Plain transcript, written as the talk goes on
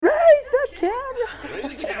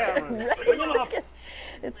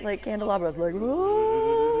It's like Candelabra's like,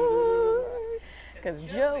 because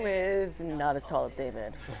Joe is not as tall as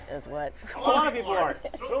David, is what. A lot of people are.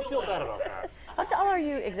 So don't feel bad about that. How tall are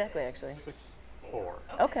you exactly, actually? 6'4".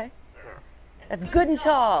 Okay. That's good and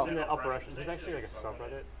tall. In the upper echelon, there's actually like a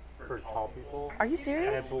subreddit for tall people. Are you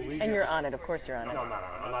serious? And you're on it, of course you're on it. No, I'm not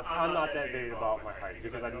on it. I'm not that vague about my height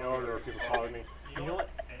because I know there are people taller than me. You know what?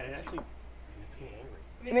 And it actually makes me angry.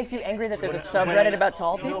 It makes you angry that there's a subreddit about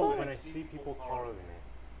tall people? No, when I see people taller than me.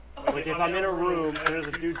 Like if I'm in a room and there's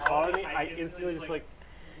a dude taller than me, I instantly just like.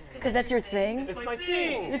 Because that's your thing? It's my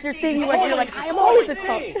thing. It's your thing. You're like, I am always a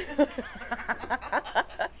tall.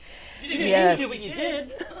 You didn't do what you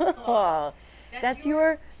did. Oh, that's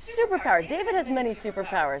your superpower. David has many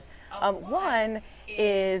superpowers. One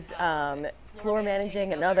is floor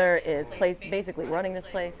managing. Another is basically running this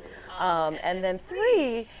place. And then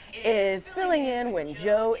 3 is filling in when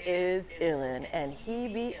Joe is illin', and he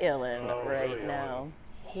be illin' right now.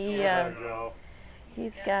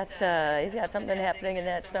 He's got something happening in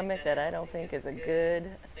that stomach that I don't think is a good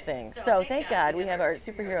thing. So thank God we have our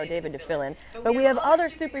superhero David to fill in. But we have other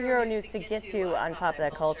superhero news to get to on Pop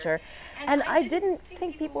That Culture. And I didn't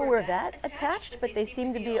think people were that attached, but they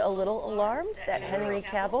seem to be a little alarmed that Henry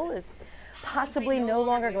Cavill is possibly no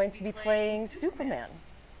longer going to be playing Superman.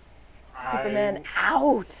 Superman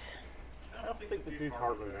out. I don't think the dude's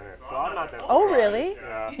heart was in it, so I'm not that surprised. Oh, really?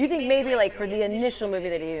 Yeah. You think maybe like for the initial movie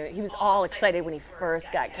that he was all excited when he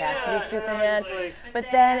first got cast to be Superman, but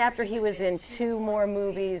then after he was in 2 more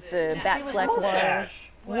movies, the Batfleck one,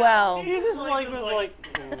 well, He just was like,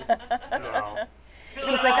 no.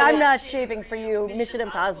 he's like, I'm not shaving for you. Mission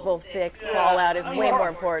Impossible 6 Fallout is way more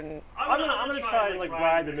important. I'm gonna try and like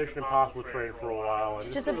ride the Mission Impossible train for a while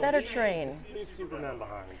and Just a better train. leave Superman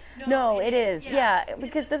behind. No, it is, yeah,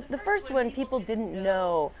 because the first one people didn't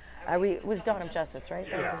know. Was Dawn of Justice, right?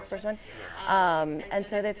 That was his first one. And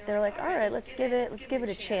so they're like, all right, let's give it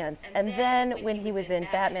a chance. And then when he was in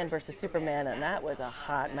Batman versus Superman, and that was a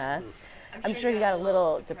hot mess. I'm sure he got a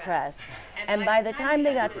little depressed. And by the time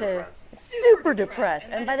they got to super depressed,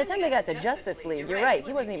 and by the time they got to Justice League, you're right,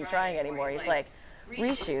 he wasn't even trying anymore. He's like,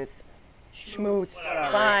 reshoots, schmoots,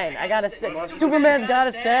 fine. I got a Superman's got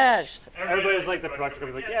a stash. Everybody's like, the production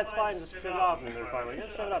company's like, yeah, it's fine, just shut it off. And they're finally like,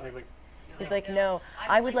 yeah, shut it off. And He's like, no,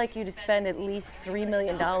 I would like you to spend at least $3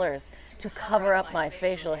 million to cover up my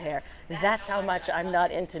facial hair. That's how much I'm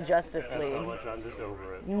not into Justice League. That's how much I'm just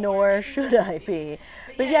over it. Nor should I be.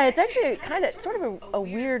 But yeah, it's actually sort of a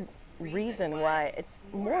weird reason why. It's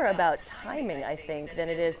more about timing, I think, than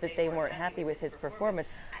it is that they weren't happy with his performance.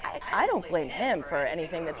 I don't blame him for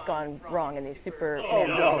anything that's gone wrong in these Superman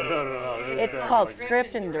movies. No. It's called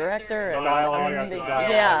script and director. And Dialogue after dialogue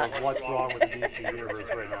yeah. of what's wrong with the DC universe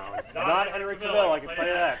right now. It's not Henry Cavill, I can tell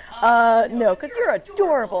you that. No, because you're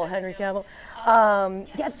adorable, Henry Cavill.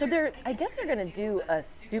 Yeah, so I guess they're going to do a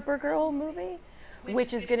Supergirl movie,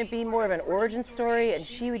 which is going to be more of an origin story, and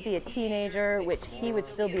she would be a teenager, which he would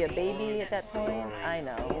still be a baby at that point. I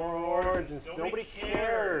know. More origins. Nobody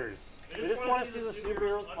cares. They just want to see the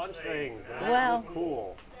superheroes punch things. Well,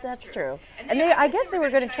 cool. That's true. And I guess they were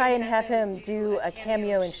going to try and have him do a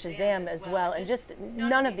cameo in Shazam as well, and just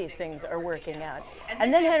none of these things are working out.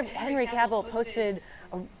 And then Henry Cavill posted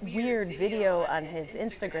a weird video on his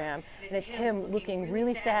Instagram, and it's him looking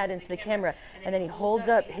really sad into the camera, and then he holds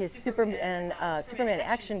up his Superman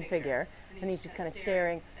action figure, and he's just kind of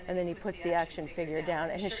staring, and then he puts the action figure down,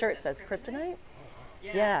 and his shirt says Kryptonite.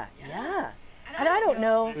 Yeah. And I don't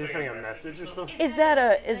know. Is he sending a message or something? Is that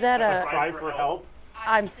a cry for help?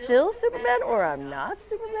 I'm still Superman or I'm not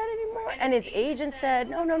Superman anymore? And his agent said,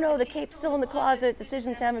 no, the cape's still in the closet,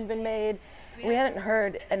 decisions haven't been made. We haven't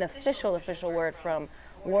heard an official word from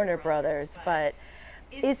Warner Brothers, but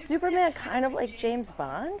is Superman kind of like James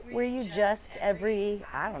Bond, where you just every,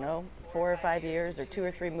 4 or 5 years or 2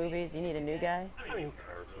 or 3 movies, you need a new guy? I mean, who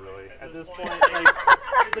cares, really? At this point,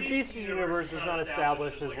 the DC universe is not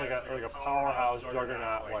established as like a powerhouse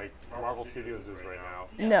juggernaut like Marvel Studios is right now.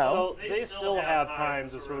 No. So they still have time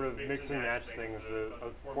to sort of mix and match things to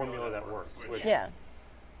a formula that works. Which, yeah.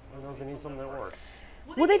 Who knows, they need something that works.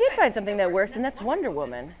 Well, they did find something that works, and that's Wonder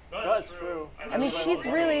Woman. That's true. I mean, she's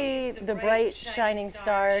really the bright, shining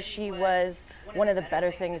star. She was one of the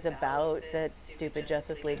better things about that stupid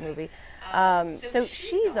Justice League movie. So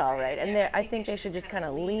she's all right, and I think they should just kind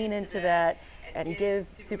of lean into that and give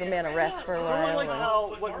Superman a rest for a Sort of while. like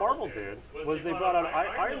how what Marvel did was they brought out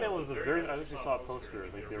Iron Man was I actually saw a poster,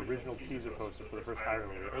 like the original teaser poster for the first Iron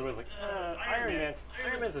Man movie. Everybody's like, Iron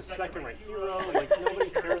Man's a second-rate hero. Like nobody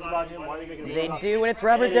cares about him. Why are you making a They movie do when it's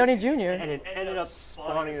Robert Downey Jr. And it ended up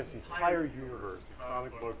spawning this entire universe of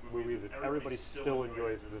comic book movies that everybody still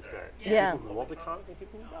enjoys to this day. Yeah. People who love the comic and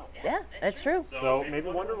people who don't. Yeah, that's true. So maybe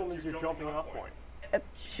Wonder Woman's your jumping off point.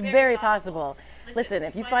 Very possible. Listen,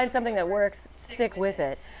 if you find something that works, stick with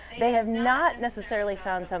it. They have not necessarily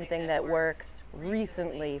found something that works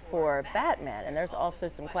recently for Batman, and there's also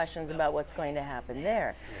some questions about what's going to happen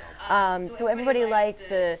there. So everybody liked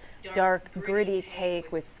the dark, gritty take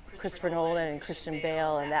with Christopher Nolan and Christian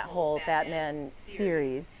Bale and that whole Batman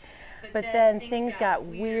series. But then things got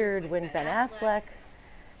weird when Ben Affleck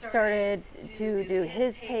started to do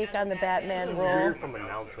his take on the Batman role. Weird from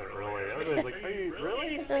announcement, really. Everybody's like, are you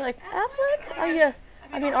really? They're like, Affleck? Are you?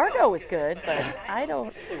 I mean, Argo was good, but I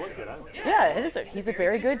don't. It was good, huh? Yeah, he's a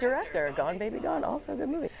very good director. Gone Baby Gone, also a good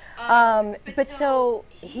movie. But so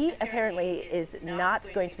he apparently is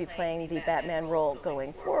not going to be playing the Batman role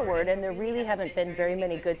going forward, and there really haven't been very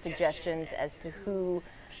many good suggestions as to who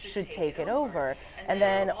should take it over. And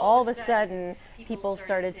then all of a sudden, people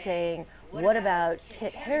started saying, what about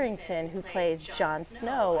Kit Harington, who plays Jon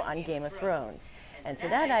Snow on Game of Thrones? And to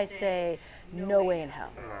that I say, no way in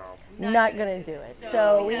hell. Not going to do it.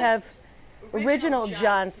 So we have original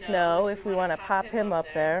Jon Snow, if we want to pop him up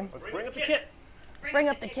there. Let's bring up the Kit. Bring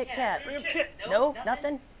up the Kit Kat. Bring up Kit. No,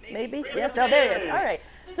 nothing? Maybe? Yes, oh, there it is. All right.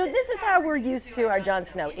 So this is how we're used to our Jon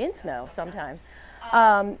Snow, in snow sometimes.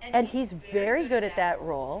 And he's very good at that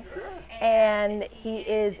role. And he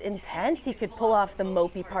is intense. He could pull off the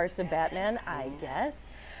mopey parts of Batman, I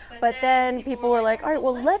guess. But then people were like, all right,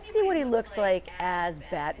 well, let's see what he looks like as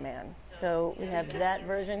Batman. So we have that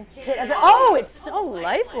version. Oh, it's so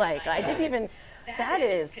lifelike. I didn't even, that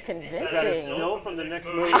is convincing. Is that a still from the next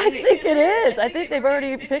movie? I think it is. I think they've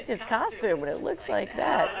already picked his costume, and it looks like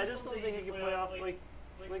that. I just don't think he can play off like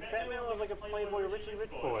Batman was like a playboy,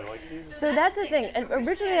 rich boy. Like he's. So that's the thing. And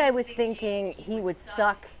originally, I was thinking he would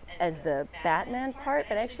suck as the Batman part,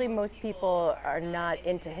 but actually, most people are not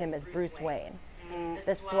into him as Bruce Wayne,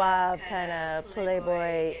 the suave kind of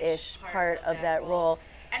playboy-ish part of that role.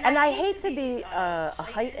 And I hate to be a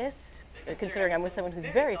heightist, considering I'm with someone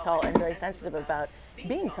who's very tall and very sensitive about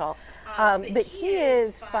being tall. But he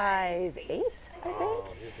is 5'8", I think.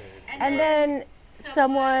 And then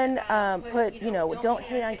someone put, don't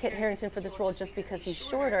hate on Kit Harington for this role just because he's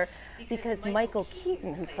shorter, because Michael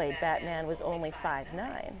Keaton, who played Batman, was only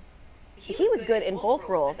 5'9". He was good in both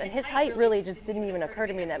roles, and his height really just didn't even occur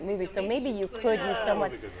to me in that movie. So maybe you could use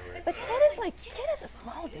someone. But Kit is a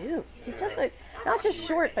small dude. He's just not just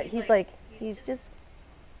short, but he's just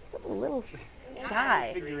a little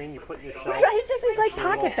guy. Figurine you put in your shelf. Right, he's like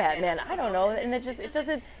pocket Batman. I don't know, and it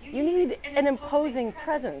doesn't. You need an imposing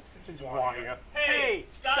presence. He's walking up. Hey,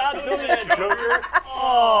 stop doing that, Joker!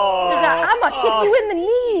 Oh, I'm gonna kick you in the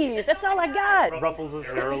knees. That's all I got. Ruffles his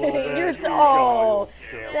hair a little bit.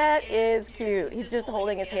 That is cute. He's just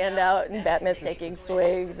holding his hand out, and Batman's taking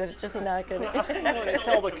swings, and it's just not good. I'm going to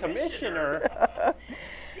tell the commissioner.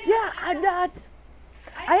 Yeah,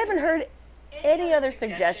 I haven't heard any other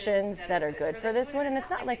suggestions that are good for this one, and it's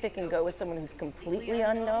not like they can go with someone who's completely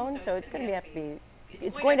unknown, so it's going to have to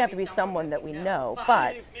be someone that we know.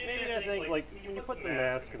 But maybe I think when you put the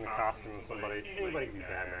mask and the costume on somebody, anybody can be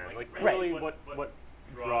Batman. Really, what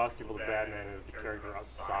draws people to Batman is the character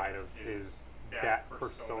outside of his Bat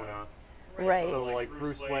persona. Right. So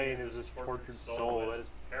Bruce Wayne is this tortured soul that his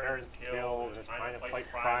parents killed and is trying to fight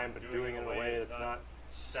crime, but doing it in a way that's not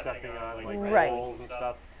stepping on walls and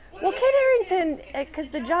stuff. Well, Kit Harington, because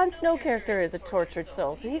the Jon Snow character is a tortured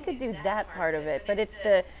soul, so he could do that part of it, but it's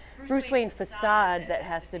the Bruce Wayne facade that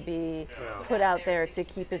has to be put out there to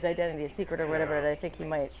keep his identity a secret or whatever that I think he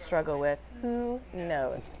might struggle with. Who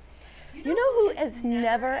knows? You know who has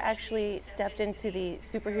never actually stepped into the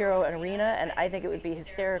superhero arena, and I think it would be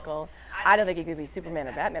hysterical. I don't think it could be Superman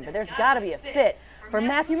or Batman, but there's got to be a fit for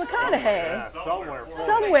Matthew McConaughey.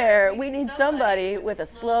 Somewhere we need somebody with a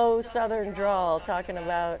slow southern drawl talking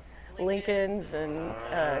about Lincolns and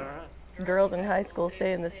girls in high school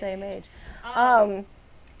staying the same age.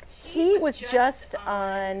 He was just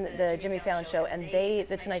on the Jimmy Fallon show and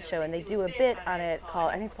the Tonight Show, and they do a bit on it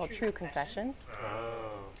I think it's called True Confessions.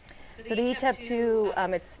 So they each have two,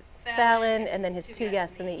 it's Fallon and then his two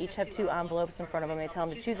guests, and they each have two envelopes in front of them. They tell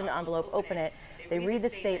them to choose an envelope, open it, they read the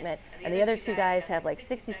statement, and the other two guys have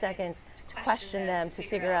 60 seconds to question them to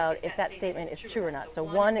figure out if that statement is true or not. So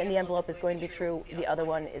one in the envelope is going to be true, the other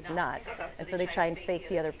one is not. And so they try and fake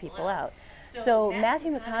the other people out. So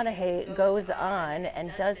Matthew McConaughey goes on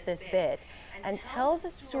and does this bit and tells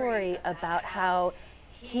a story about how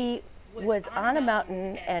he was on a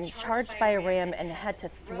mountain and charged by a ram and had to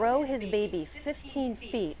throw his baby 15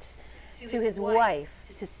 feet to his wife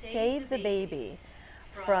to save the baby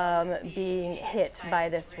from being hit by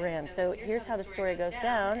this ram. So here's how the story goes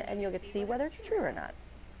down, and you'll get to see whether it's true or not.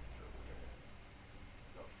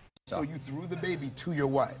 So you threw the baby to your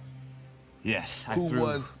wife? Yes.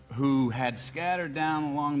 Who had scattered down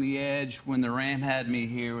along the edge when the ram had me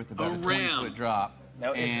here with about a 20-foot drop.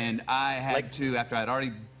 Now, and I had to, after I'd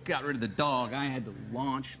already got rid of the dog, I had to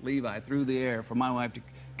launch Levi through the air for my wife to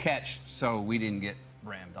catch so we didn't get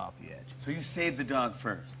rammed off the edge. So you saved the dog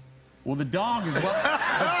first? Well, the dog is what...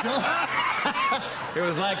 It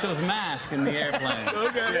was like those masks in the airplane.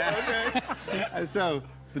 Okay. And so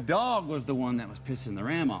the dog was the one that was pissing the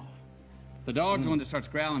ram off. The dog's the one that starts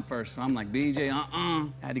growling first, so I'm like, BJ,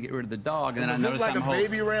 had to get rid of the dog, and then I Was noticed this like something. a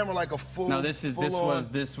baby ram or like a full? No, this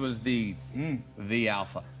was the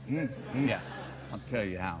alpha. Yeah, I'll tell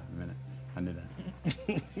you how in a minute. I knew that.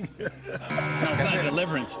 No, it's not a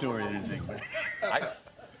deliverance story or anything. But.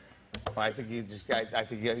 I think I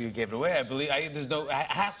think you gave it away. I believe there's no. It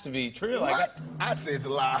has to be true. What? I say it's a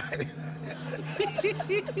lie. That's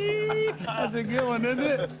a good one, isn't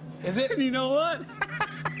it? Is it? You know what?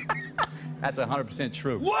 That's 100%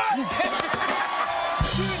 true. What? I knew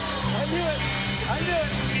it.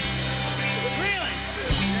 Really?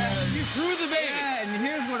 Yeah. You threw the baby. Yeah, and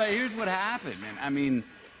here's what happened. And I mean,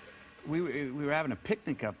 we were having a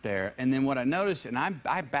picnic up there, and then what I noticed, and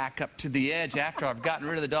I back up to the edge after I've gotten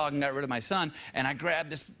rid of the dog and got rid of my son, and I grab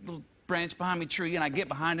this little branch behind me tree, and I get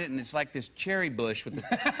behind it, and it's like this cherry bush with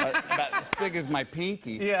about as thick as my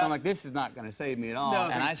pinky. Yeah. I'm like, this is not going to save me at all. No,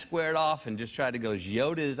 and I squared off and just tried to go as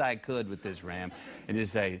Yoda as I could with this ram and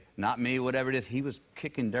just say, not me, whatever it is. He was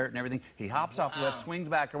kicking dirt and everything. He hops off the left, swings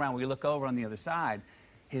back around. We look over on the other side.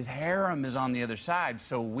 His harem is on the other side,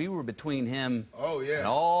 so we were between him and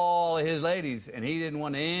all of his ladies, and he didn't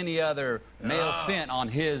want any other male scent on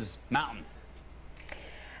his mountain.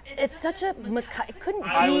 It's such a it couldn't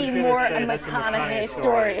be more a McConaughey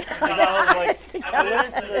story. I was like, I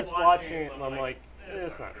went into this watching it, and I'm like,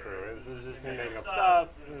 it's not true. This is just him making up stuff.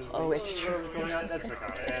 Oh, it's true. That's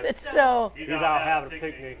McConaughey. It's so. He's out having a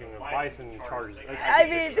picnic, and the bison charges. I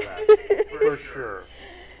mean, for sure.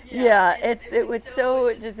 Yeah, it was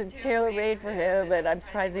so just tailor-made for him, and I'm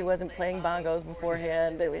surprised he wasn't playing bongos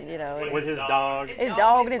beforehand. It was, With his dog. His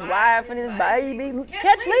dog and his wife and his baby.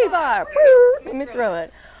 Catch Levi! Woo! Let me throw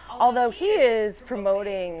it. Although he is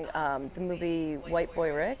promoting the movie White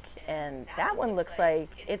Boy Rick, and that one looks like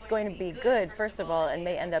it's going to be good, first of all, and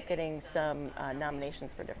may end up getting some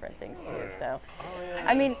nominations for different things, too. So,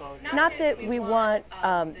 I mean, not that we want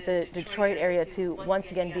the Detroit area to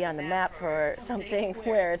once again be on the map for something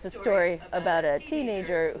where it's a story about a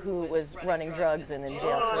teenager who was running drugs and in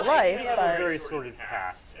jail for life. We have a very sordid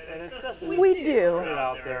past. And it's just We do. Put it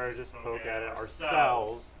out there, just poke at it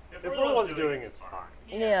ourselves. If we're the ones doing it, it's fine.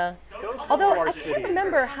 Yeah. Although I can't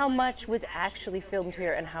remember how much was actually filmed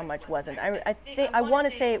here and how much wasn't. I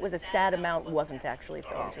want to say it was a sad amount wasn't actually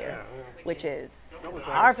filmed here, which is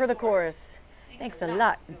par for the course. Thanks a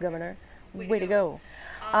lot, Governor. Way to go.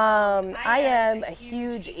 I am a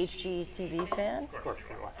huge HGTV fan.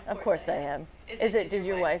 Of course I am. Does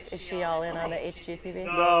your wife, is she all in on the HGTV?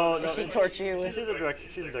 No. Does she torture you with?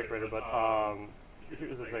 She's a decorator, but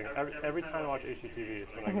here's the thing. Every time I watch HGTV,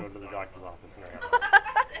 it's when I go to the doctor's office and I have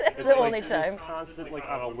That's the only time. It's constant,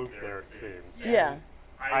 on a loop there, it seems. Yeah.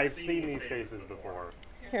 I've seen these faces before.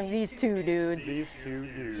 These two dudes. These two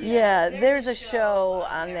dudes. Yeah, there's a show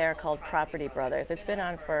on there called Property Brothers. It's been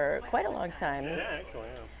on for quite a long time. Yeah, actually,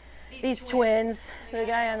 yeah. These twins, the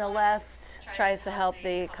guy on the left tries to help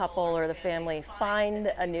the couple or the family find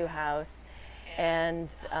a new house and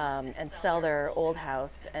sell their old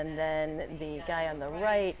house, and then the guy on the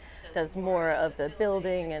right does more of the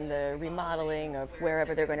building and the remodeling of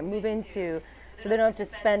wherever they're going to move into, so they don't have to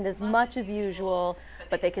spend as much as usual,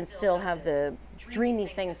 but they can still have the dreamy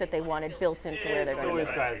things that they wanted built into where they're going to always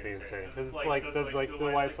live. drives me insane because it's like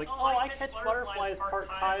the wife's like, oh, I catch butterflies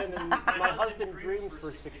part-time and my husband dreams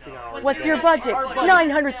for 16 hours. What's your budget?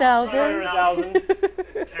 900,000.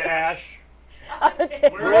 900,000 cash.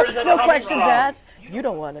 Where is it No questions from? asked. You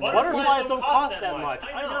don't want to know. Butterflies don't cost that much.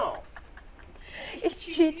 I know.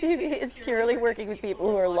 HGTV is purely working with people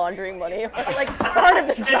who are laundering money. Like part of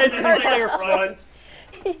the job. It's an entire front.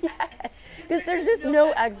 Yes. Because there's just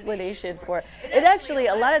no explanation for it. It actually,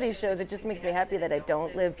 a lot of these shows, it just makes me happy that I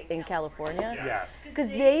don't live in California. Yes. Because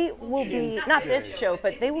they will be, not this show,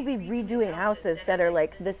 but they will be redoing houses that are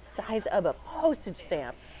like the size of a postage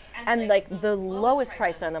stamp. And like the lowest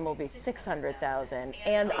price on them will be $600,000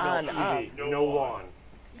 and on up. Easy. No lawn.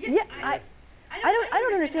 Yeah, I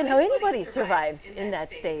don't understand how anybody survives in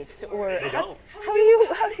that state, or They don't. how do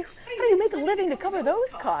you make a living to cover those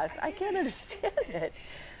costs? I can't understand it.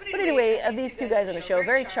 But anyway, these two guys on the show,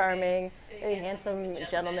 very charming, very handsome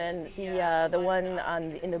gentlemen. The one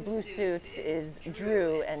in the blue suit is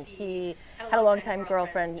Drew, and he had a longtime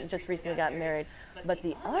girlfriend, just recently got married. But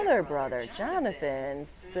the other brother, Jonathan,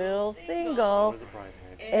 still single,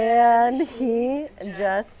 and he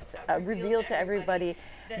just revealed to everybody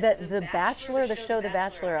that The Bachelor, the show The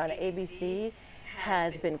Bachelor on ABC,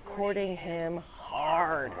 has been courting him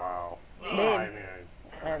hard. Wow. I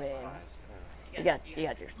mean, you got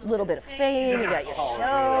your little bit of fame, you got your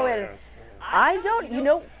show, and I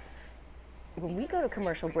don't, when we go to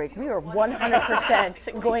commercial break, we are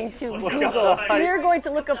 100% going to Google. We are going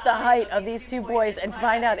to look up the height of these two boys and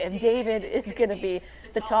find out if David is going to be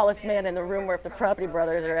the tallest man in the room, or if the Property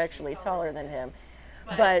Brothers are actually taller than him.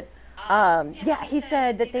 But yeah, he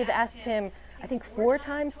said that they've asked him, I think 4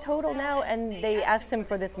 times total now, and they asked him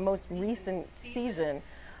for this most recent season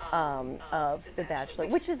of The Bachelor,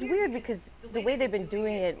 which is weird because the way they've been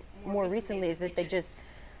doing it more recently is that they just,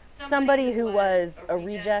 somebody who was a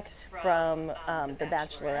reject from The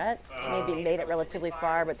Bachelorette, maybe made it relatively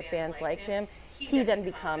far, but the fans liked him, he then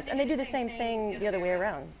becomes, and they do the same thing the other way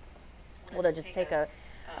around. Well, they'll just take a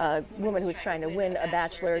woman who's trying to win a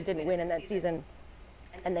Bachelor, didn't win in that season,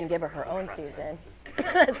 and then give her her own season.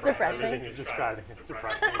 That's depressing. Everything is describing. It's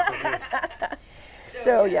depressing.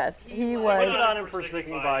 So yes, he Put was. it on him for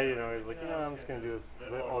sticking by, he's like, I'm just going to do this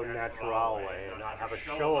the old natural way and not have a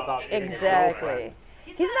show about getting a Exactly. girlfriend.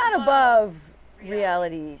 He's not above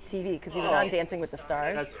reality TV because he was on Dancing with the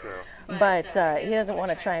Stars. That's true. But he doesn't want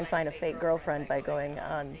to try and find a fake girlfriend by going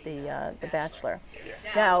on the Bachelor.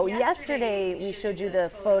 Now, yesterday we showed you the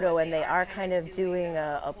photo, and they are kind of doing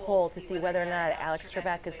a poll to see whether or not Alex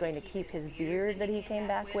Trebek is going to keep his beard that he came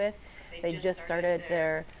back with. They just started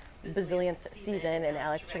their bazillionth season, and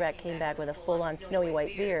Alex Trebek came back with a full-on snowy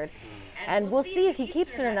white beard. And we'll see if he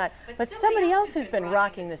keeps it or not. But somebody else who's been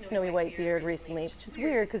rocking the snowy white beard recently, which is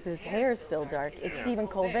weird because his hair is still dark, is Stephen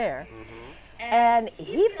Colbert. And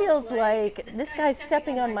he feels like this guy's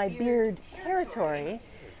stepping on my beard territory.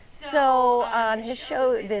 So on his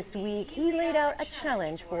show this week, he laid out a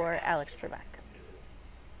challenge for Alex Trebek.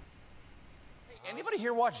 Anybody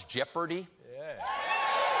here watch Jeopardy?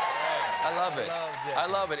 I love it. I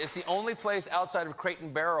love it. It's the only place outside of Crate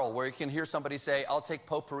and Barrel where you can hear somebody say, I'll take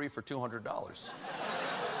potpourri for $200.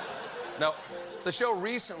 Now, the show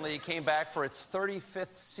recently came back for its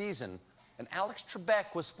 35th season, and Alex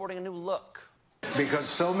Trebek was sporting a new look. Because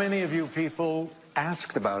so many of you people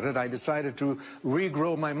asked about it, I decided to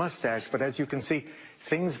regrow my mustache, but as you can see,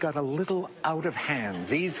 things got a little out of hand.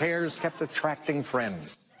 These hairs kept attracting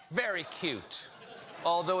friends. Very cute.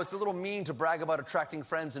 Although it's a little mean to brag about attracting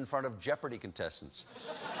friends in front of Jeopardy contestants.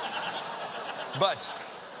 But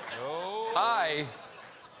I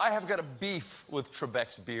have got a beef with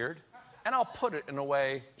Trebek's beard, and I'll put it in a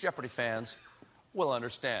way Jeopardy fans will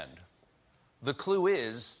understand. The clue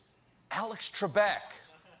is Alex Trebek.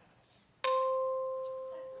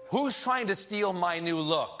 Who's trying to steal my new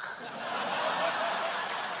look?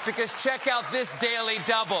 Because check out this daily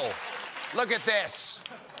double. Look at this.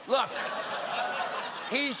 Look.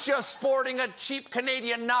 He's just sporting a cheap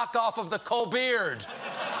Canadian knockoff of the Colbeard.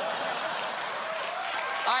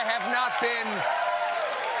 I have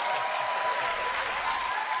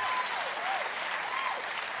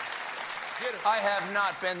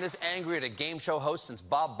not been this angry at a game show host since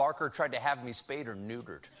Bob Barker tried to have me spayed or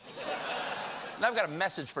neutered. And I've got a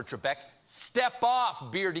message for Trebek. Step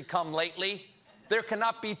off, beardy come lately. There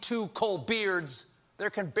cannot be 2 Colbeards. There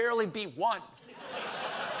can barely be 1.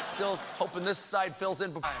 Still hoping this side fills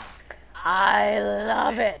in before. I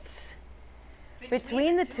love it.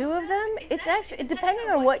 Between the two of them, it's actually, depending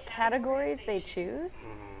on what categories they choose,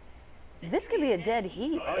 this could be a dead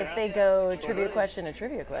heat if they go trivia question to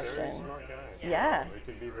trivia question. Yeah. It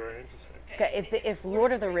could be very interesting. Okay, if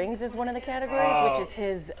Lord of the Rings is one of the categories, which is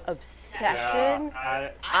his obsession,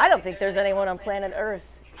 Yeah, I don't think there's anyone on planet Earth.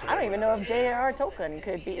 I don't even know if J.R.R. Tolkien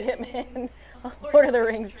could beat him in a Lord of the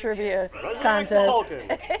Rings trivia contest.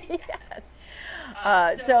 Yes.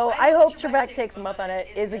 So I hope Trebek takes him up on it,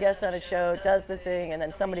 is a guest on a show, does the thing, and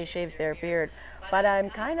then somebody shaves their beard. But I'm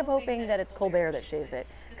kind of hoping that it's Colbert that shaves it,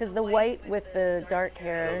 because the white with the dark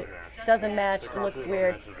hair doesn't match, looks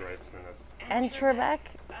weird. And Trebek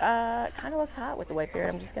kind of looks hot with the white beard,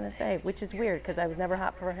 I'm just going to say, which is weird, because I was never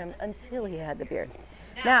hot for him until he had the beard.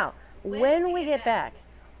 Now, when we get back,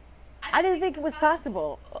 I didn't think it was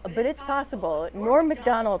possible, but it's possible. Norm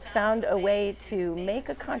Macdonald found a way to make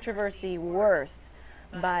a controversy worse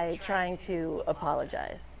by trying to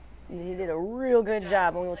apologize. He did a real good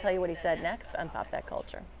job, and we will tell you what he said next on Pop That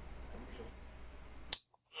Culture.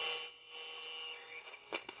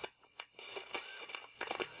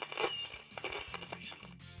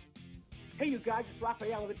 Hey, you guys, it's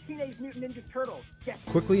Raphael of the Teenage Mutant Ninja Turtles. Yes.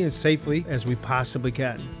 Quickly and safely as we possibly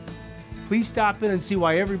can. Please stop in and see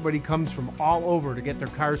why everybody comes from all over to get their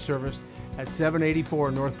cars serviced at 784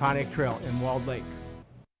 North Pontiac Trail in Walled Lake.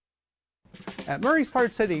 At Murray's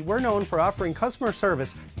Part City, we're known for offering customer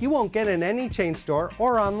service you won't get in any chain store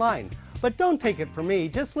or online. But don't take it from me,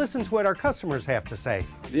 just listen to what our customers have to say.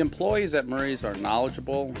 The employees at Murray's are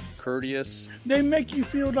knowledgeable, courteous. They make you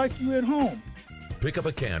feel like you're at home. Pick up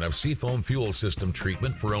a can of Seafoam Fuel System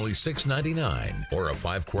treatment for only $6.99 or a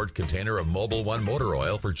 5-quart container of Mobil 1 motor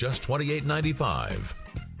oil for just $28.95.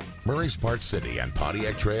 Murray's Part City and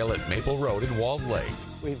Pontiac Trail at Maple Road in Walled Lake.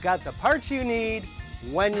 We've got the parts you need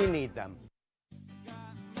when you need them.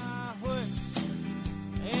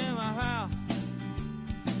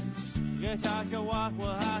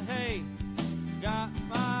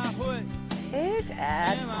 It's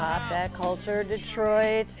at Pop That Culture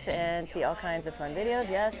Detroit and see all kinds of fun videos.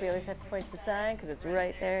 Yes, we always have to point to the sign because it's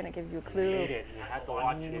right there and it gives you a clue. You need it. You have to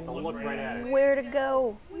watch it. You have to look right at it. Where to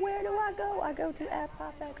go? Where do I go? I go to at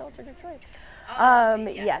Pop That Culture Detroit.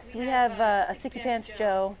 Yes, we have a Sicky Pants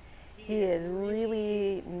Joe. He is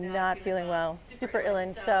really not feeling well, super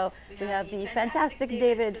ill, so we have the fantastic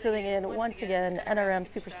David filling in once again,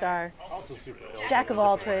 NRM superstar. Also super ill. Jack of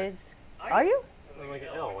all trades. Are you? I'm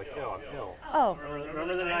ill. I'm ill. Oh.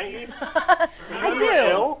 Remember the 90s? I do.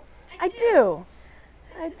 Ill? I do.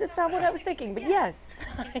 That's not what I was thinking, but yes.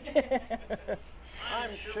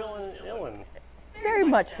 I'm chilling, illin'. Very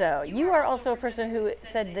much so. You are also a person who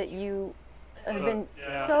said that you have been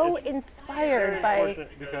so inspired by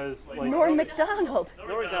because, Norm Macdonald.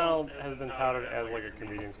 Norm Macdonald has been touted as like a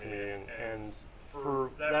comedian's comedian, and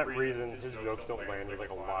for that reason, his jokes don't land with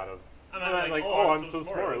like a lot of. I'm not like, oh, I'm so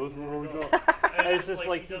smart. Listen to Norm Macdonald. It's just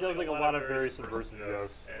like he does like a lot of very subversive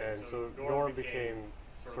jokes, and so Norm became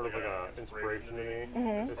sort of like an inspiration to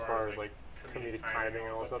me as far as like comedic timing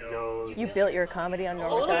and all that stuff goes. You built your comedy on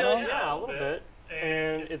Norm Macdonald? Yeah, a little bit.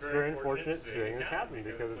 And it's very unfortunate seeing this happen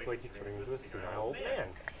because it's like he's turning into a senile old man.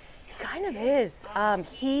 He kind of is.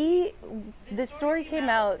 This story came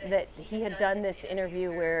out that he had done this interview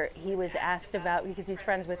where he was asked about, because he's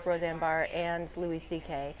friends with Roseanne Barr and Louis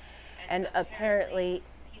C.K., and apparently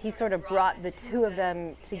he sort of brought the two of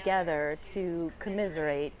them together to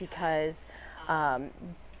commiserate because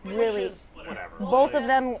really both of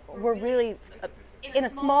them were really in a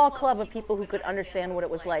small club of people who could understand what it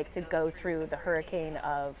was like to go through the hurricane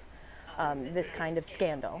of this kind of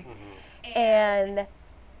scandal. And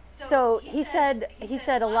so he said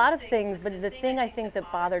a lot of things, but the thing I think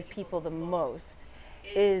that bothered people the most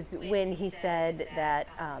is when he said that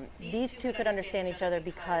these two could understand each other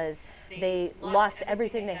because they lost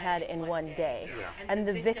everything they had in one day, and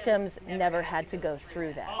the victims never had to go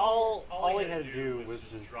through that. All they had to do was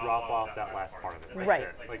just drop off that last part of it. Right.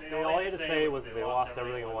 Like all they had to say was that they lost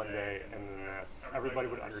everything in one day, and then everybody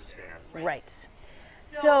would understand. Right.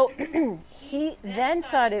 So he then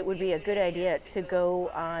thought it would be a good idea to go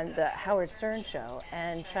on the Howard Stern show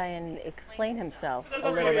and try and explain himself a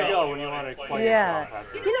little bit. That's where you go when you want to explain yourself.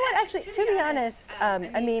 After. You know what, actually, to be honest,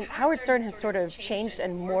 I mean, Howard Stern has sort of changed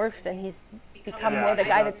and morphed, and he's become more the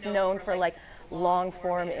guy that's known for, like,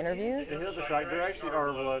 long-form interviews. And here's the shock. There actually are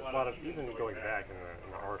a lot of, even going back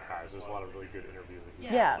in the archives, there's a lot of really good interviews that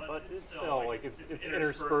he's done. But it's still, like, it's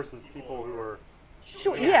interspersed with people who are...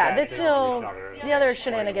 Sure, yeah, there's still, the other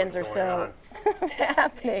shenanigans are still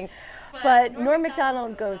happening. But Norm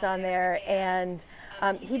Macdonald goes on there, and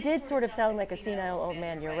he did sort of sound like a senile old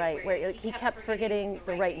man, you're right, where he kept forgetting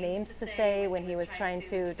the right names to say when he was trying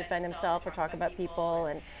to defend himself or talk about people,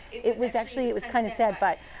 and it was kind of sad,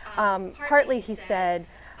 but partly he said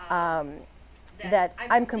that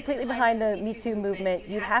I'm completely behind the Me Too movement.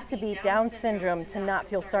 You have to be Down syndrome to not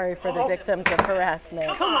feel sorry for the victims of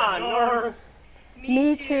harassment. Come on, Norm!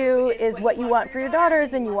 Me Too is what you want for your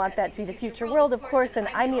daughters, and you want that to be the future world, of course, and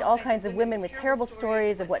I meet all kinds of women with terrible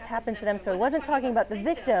stories of what's happened to them, so I wasn't talking about the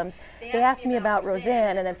victims. They asked me about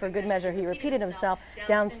Roseanne, and then for good measure he repeated himself,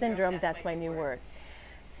 Down syndrome, that's my new word.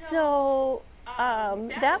 So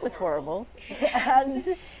that was horrible,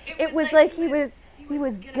 and it was like he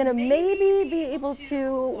was gonna maybe be able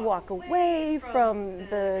to walk away from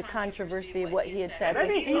the controversy of what he had said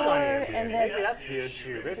maybe before, he's on and then maybe that's the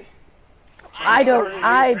issue. Maybe. I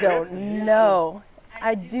don't know.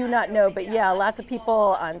 I do not know, but yeah, lots of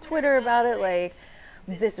people on Twitter about it, like,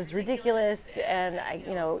 this is ridiculous, and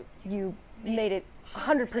you made it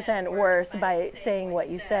 100% worse by saying what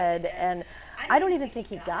you said, and I don't even think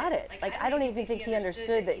he got it. Like, I don't even think he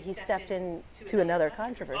understood that he stepped into another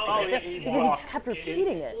controversy because he kept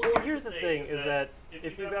repeating it. Well, here's the thing: is that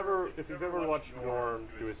if you've ever watched Norm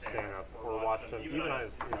do his stand-up or watched him, even on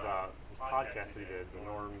his podcast he did, the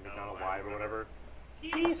Norm Macdonald Live or whatever,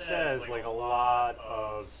 he says like a lot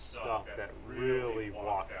of stuff that really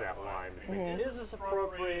walks that line between is this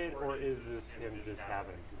appropriate or is this him just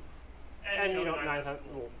having a goof? And 10 times out of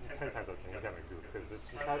 10 he's having a goof because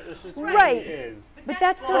it's just right. He is. But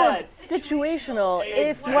that's sort of situational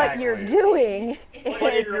if what you're doing is...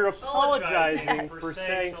 But if you're apologizing for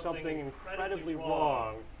saying something incredibly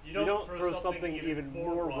wrong, you don't throw something even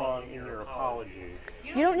more wrong in your apology.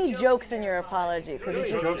 You don't need jokes in your apology because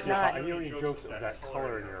it's just not... You don't need jokes of that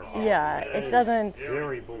color in your apology. Yeah, it doesn't...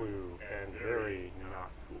 Very blue and very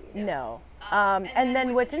not cool. No. And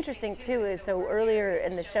then what's interesting too is, so earlier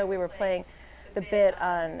in the show we were playing the bit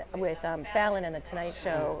with Fallon and the Tonight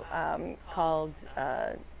Show called,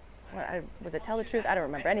 was it Tell the Truth? I don't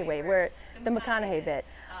remember. Anyway, where the McConaughey bit.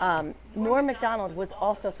 Norm Macdonald was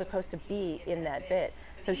also supposed to be in that bit.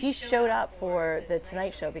 So he showed up for the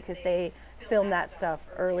Tonight Show because they filmed that stuff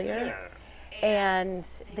earlier. And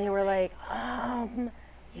they were like,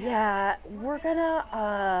 yeah, we're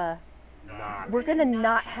gonna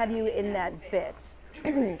not have you in that bit.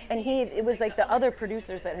 And it was like the other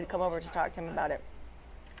producers that had come over to talk to him about it.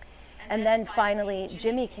 And then finally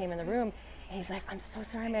Jimmy came in the room and he's like, I'm so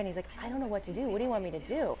sorry, man. He's like, I don't know what to do. What do you want me to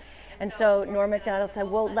do? And so Norm Macdonald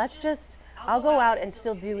said, well, I'll go out and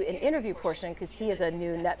still do an interview portion because he has a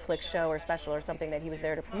new Netflix show or special or something that he was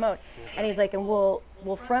there to promote. And he's like, and we'll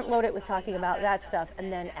front load it with talking about that stuff.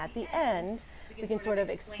 And then at the end, we can sort of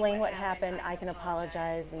explain what happened. I can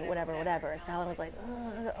apologize and whatever. And Fallon was like,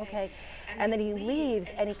 okay. And then he leaves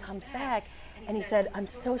and he comes back and he said, I'm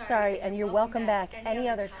so sorry and you're welcome back any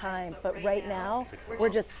other time. But right now, we're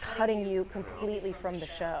just cutting you completely from the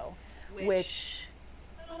show, which...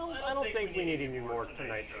 I don't think we need any more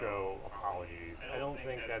Tonight Show apologies. I don't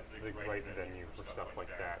think that's the right venue for stuff like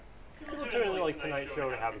that. People tune into like Tonight Show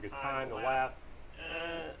to have a good time, to laugh.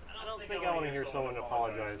 I don't think I want to hear someone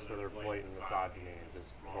apologize for their blatant misogyny and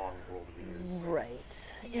just wrong worldviews. Right.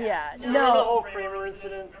 Yeah. Remember the whole Kramer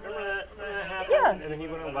incident? Remember that happened? Yeah. And then he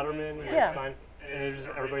went on Letterman and signed, and it was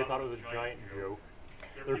just, everybody thought it was a giant joke.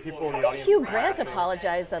 There were people in the audience. Hugh Grant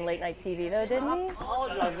apologized on late night TV, though, didn't he?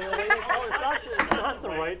 Apologizing on late night television. It's not the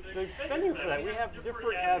right venue for that. We have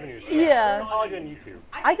different avenues. Yeah. Apology on YouTube.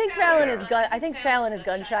 I think Fallon is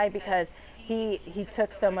gun shy because he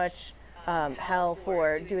took so much hell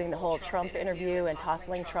for doing the whole Trump interview and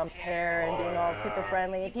tousling Trump's hair and being all super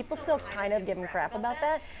friendly, and people still kind of give him crap about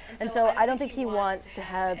that. And so I don't think he wants to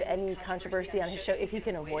have any controversy on his show if he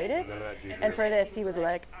can avoid it. And for this, he was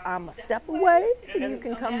like, I'm a step away, and you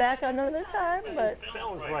can come back another time. But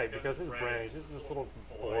Fallon's right, because his brand, he's just this little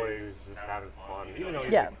boy who's just having fun. Even though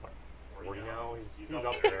he's like 40 now, he's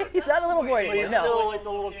up there. He's not a little boy anymore, He's still like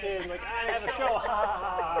the little kid, like, I have a show, ha ha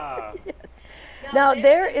ha. Yes. Now,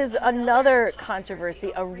 there is another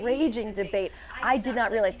controversy, a raging debate. I did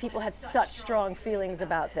not realize people had such strong feelings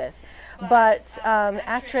about this. But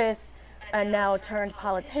actress and now turned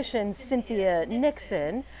politician Cynthia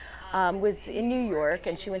Nixon was in New York,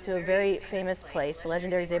 and she went to a very famous place, the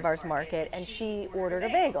legendary Zabar's Market, and she ordered a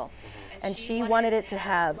bagel. And she wanted it to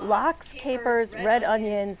have lox, capers, red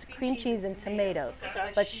onions, cream cheese, and tomatoes.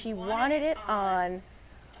 But she wanted it on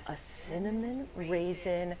a cinnamon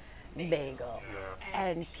raisin bagel.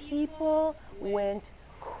 And people went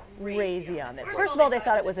crazy on this. First of all, they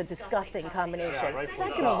thought it was a disgusting combination.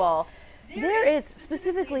 Second of all, there is,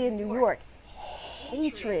 specifically in New York,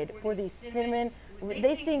 hatred for these cinnamon.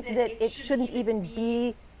 They think that it shouldn't even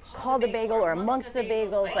be called a bagel or amongst the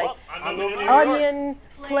bagels, like onion,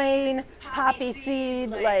 plain, poppy seed,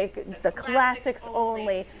 like the classics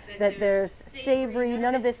only, that there's savory,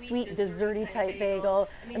 none of this sweet desserty type bagel.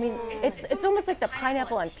 I mean, it's almost like the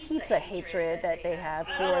pineapple on pizza hatred that they have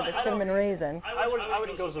for the cinnamon raisin. I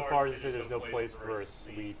wouldn't go so far as to say there's no place for a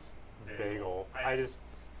sweet bagel. I just,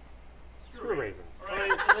 screw raisins.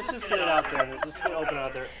 Let's just get it out there, and let's get it open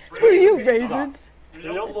out there. Screw you, raisins. They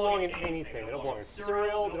don't belong in anything. They don't belong in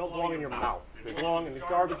cereal. They don't belong in your mouth. They belong in the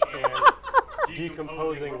garbage can,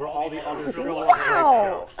 decomposing where all the other cereal grapes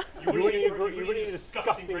go. You wouldn't eat a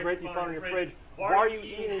disgusting grape you found in your fridge. Why are you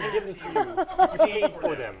eating and giving them to you? You paid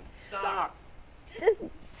for them. Stop.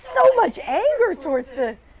 So much anger towards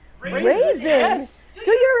the raisin. Yes. Do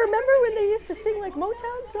you remember when they used to sing like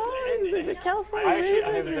Motown songs and the California I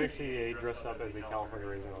Raisins? was actually dressed up as a California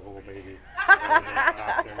Raisin when I was a little baby. I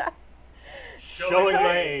was in a costume. Showing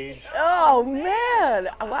my age. Oh man!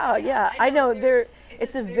 Wow, yeah, I know.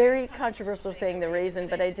 It's a very controversial thing, the raisin,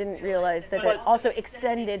 but I didn't realize that it also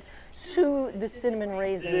extended to the cinnamon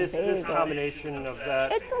raisin bagel. This combination of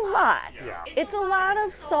that. It's a lot. Yeah. It's a lot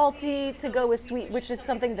of salty to go with sweet, which is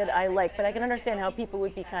something that I like, but I can understand how people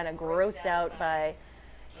would be kind of grossed out by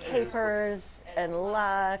capers and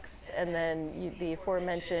lox, and then the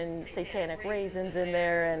aforementioned satanic raisins in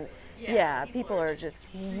there, and yeah, people are just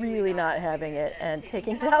really not having it and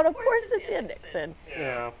taking it out, of course, Cynthia Nixon.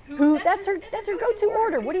 Yeah. Who, that's her go-to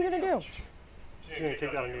order. What are you going to do? She's going to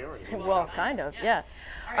take that in New York. Well, kind of, yeah.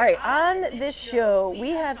 All right, on this show, we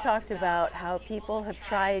have talked about how people have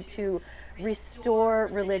tried to restore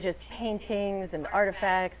religious paintings and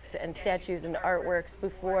artifacts and statues and artworks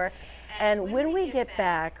before. And when we get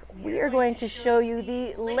back, we are going to show you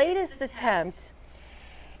the latest attempt.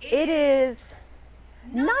 It is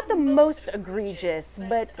not the most egregious,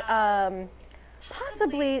 but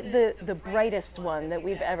possibly the brightest one that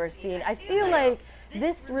we've ever seen. I feel like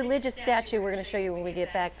this religious statue we're going to show you when we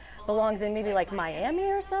get back belongs in maybe like Miami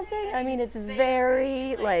or something. I mean, it's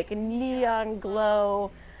very like neon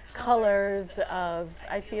glow colors of,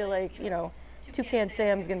 I feel like, you know, Toucan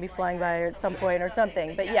Sam's going to be flying by at some point or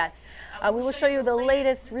something. But yes, we will show you the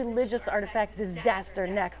latest religious artifact disaster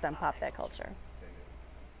next on Pop That Culture.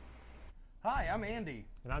 Hi, I'm Andy.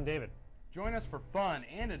 And I'm David. Join us for fun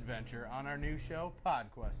and adventure on our new show,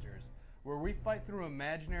 Podquesters, where we fight through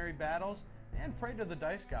imaginary battles and pray to the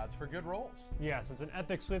dice gods for good rolls. Yes, it's an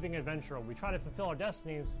epic sweeping adventure. We try to fulfill our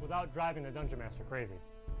destinies without driving the Dungeon Master crazy.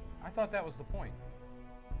 I thought that was the point.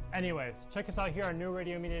 Anyways, check us out here on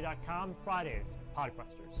newradiomedia.com Fridays,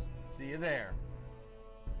 Podquesters. See you there.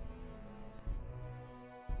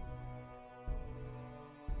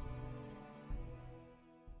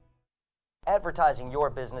 Advertising your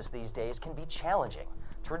business these days can be challenging.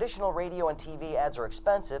 Traditional radio and TV ads are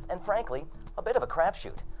expensive and, frankly, a bit of a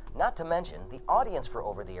crapshoot. Not to mention, the audience for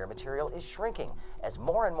over-the-air material is shrinking as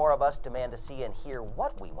more and more of us demand to see and hear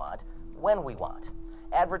what we want, when we want.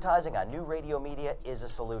 Advertising on New Radio Media is a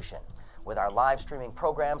solution. With our live streaming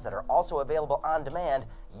programs that are also available on demand,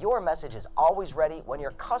 your message is always ready when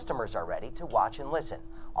your customers are ready to watch and listen,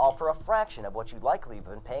 all for a fraction of what you'd likely have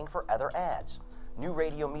been paying for other ads.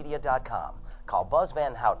 NewRadioMedia.com. Call Buzz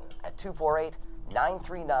Van Houten at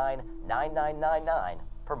 248-939-9999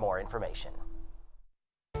 for more information.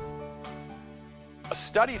 A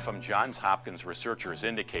study from Johns Hopkins researchers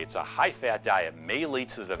indicates a high-fat diet may lead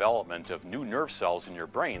to the development of new nerve cells in your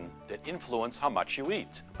brain that influence how much you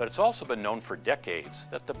eat. But it's also been known for decades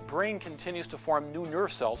that the brain continues to form new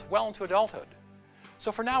nerve cells well into adulthood.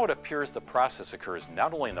 So for now, it appears the process occurs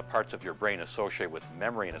not only in the parts of your brain associated with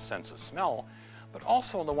memory and a sense of smell, but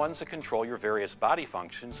also in the ones that control your various body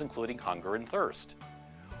functions, including hunger and thirst.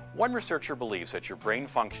 One researcher believes that your brain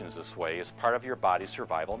functions this way as part of your body's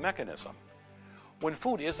survival mechanism. When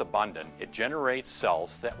food is abundant, it generates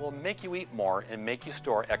cells that will make you eat more and make you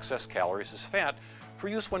store excess calories as fat for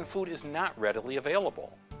use when food is not readily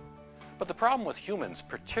available. But the problem with humans,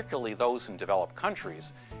 particularly those in developed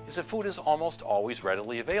countries, is that food is almost always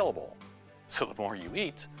readily available. So the more you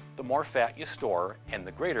eat, the more fat you store, and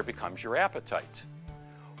the greater becomes your appetite.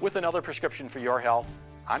 With another prescription for your health,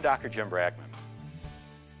 I'm Dr. Jim Bragman.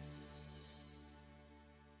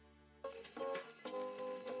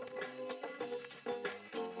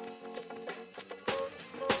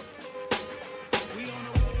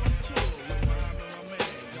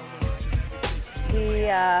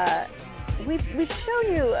 We've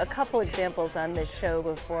shown you a couple examples on this show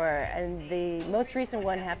before, and the most recent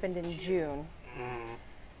one happened in June.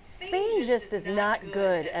 Spain just is not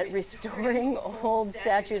good at restoring old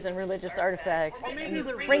statues and religious artifacts and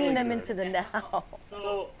bringing them into the now.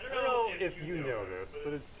 So, I don't know if you know this,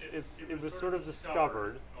 but it was sort of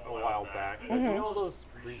discovered a while back. Like, you know those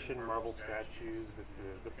Grecian marble statues with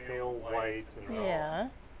the pale white and yeah.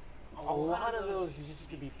 A lot of those used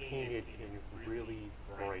to be painted in really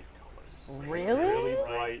bright colors. Really? Really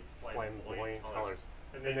bright, flamboyant colors.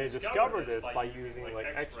 And they discovered this by using like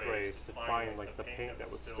X-rays to find like the paint that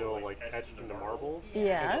was still like etched into marble.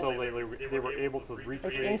 Yeah. And so they were able to recreate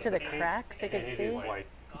like into the paint, cracks they could and see. It is like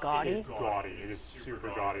gaudy. It is gaudy. It is super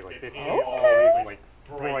gaudy. Like they painted all these in like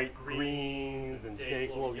bright greens and day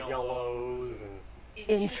glow yellows and.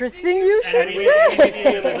 Interesting, you should say. And you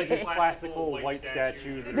see like these classical white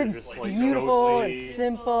statues that are just like beautiful ghostly. and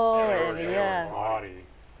simple and yeah. Gaudy. Really?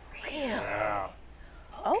 Yeah.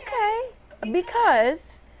 Okay.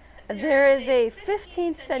 Because there is a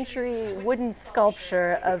 15th century wooden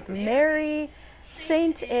sculpture of Mary,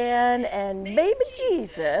 Saint Anne, and maybe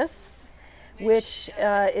Jesus, which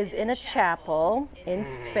is in a chapel in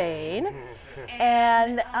Spain.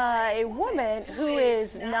 And a woman who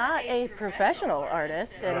is not a professional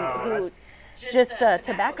artist and who just a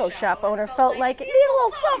tobacco shop owner felt like it needed a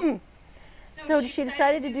little something. So she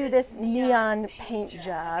decided to do this neon paint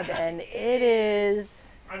job, and it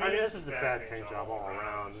is... I mean, this is a bad paint job all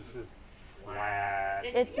around. It's just flat.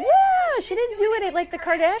 She didn't do it like the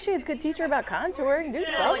Kardashians could teach her about contouring. Do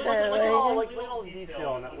something. Look at all the detail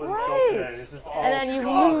on that wooden sculpture. It's just all and then you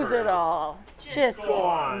covered. lose it all. Just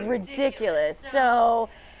ridiculous. So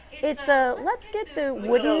it's let's get the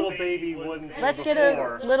wooden. Let's get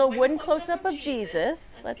a little wooden close-up of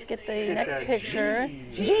Jesus. Let's get the next picture.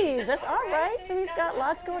 Jesus, all right. So he's got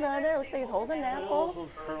lots going on there. Looks like he's holding an apple.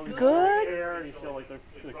 Good. He's still like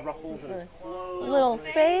ruffles in his clothes. Little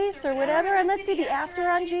face or whatever. And let's see the after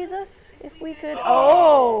on Jesus, if we could.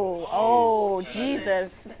 Oh,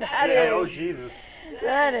 Jesus. That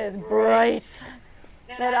is bright.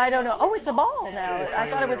 That I don't know. Oh, it's a ball now. I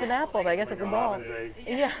thought it was an apple, but I guess it's a ball.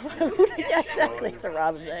 Yeah, exactly. It's a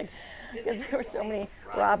robin's egg. Because there were so many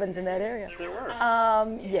robins in that area. There were.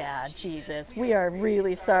 Yeah, Jesus. We are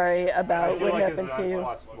really sorry about what happened to you.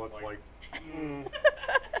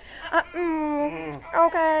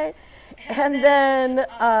 Okay. And then,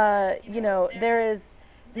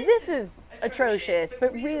 this is atrocious,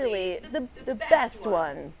 but really the best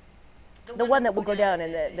one, the one that will go down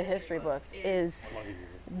in the history books is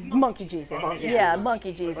Monkey Jesus. Yeah,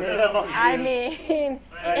 Monkey Jesus. I mean,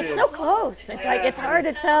 it's so close. It's like, it's hard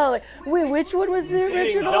to tell. Wait, which one was the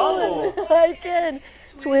original one? Again,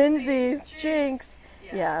 twinsies, jinx.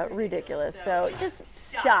 Yeah, ridiculous. So just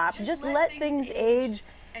stop. Just let things age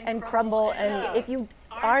and crumble. And if you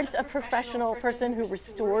aren't a professional person who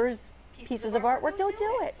restores pieces of artwork, don't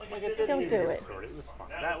do it. Don't do it.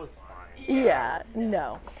 That was fine. Yeah,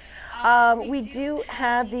 no. We do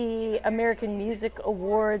have the American Music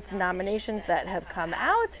Awards nominations that have come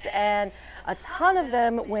out, and a ton of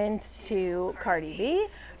them went to Cardi B,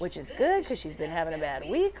 which is good because she's been having a bad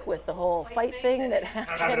week with the whole fight thing that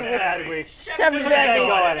happened. Having a bad week.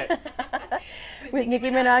 With Nicki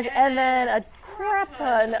Minaj, and then a crap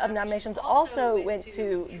ton of nominations also went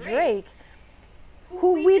to Drake,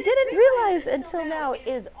 who we didn't realize until now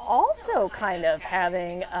is also kind of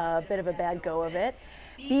having a bit of a bad go of it.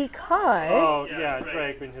 Because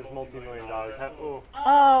Drake and his multi-million dollars.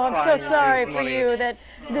 I'm so sorry for you that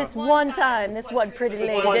this one time, this one pretty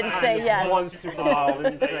lady didn't say yes. One supermodel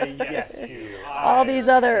didn't say yes to you. All these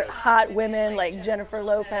other hot women like Jennifer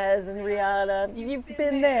Lopez and Rihanna, you've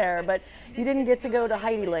been there, but you didn't get to go to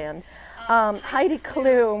Heidi Land. Heidi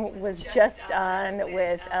Klum was just on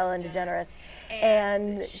with Ellen DeGeneres,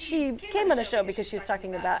 and she came on the show because she was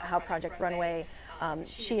talking about how Project Runway,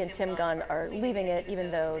 she and Tim Gunn are leaving it,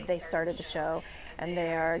 even though they started the show, and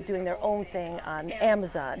they are doing their own thing on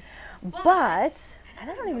Amazon. But,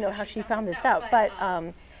 and I don't even know how she found this out, but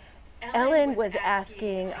Ellen was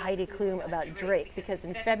asking Heidi Klum about Drake, because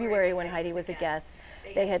in February when Heidi was a guest,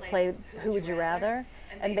 they had played Who Would You Rather?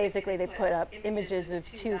 And basically they put up images of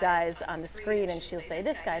two guys on the screen, and she'll say,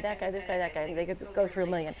 this guy, that guy, this guy, that guy, and they could go through a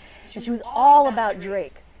million. And she was all about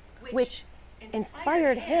Drake, which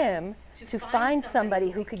inspired him to find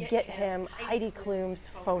somebody who could get him Heidi Klum's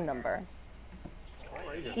phone number.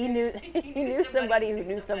 He knew somebody who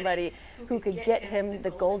knew somebody who could get him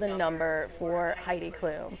the golden number for Heidi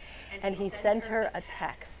Klum. And he sent her a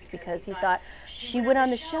text because he thought, she went on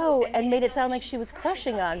the show and made it sound like she was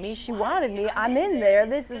crushing on me. She wanted me. I'm in there.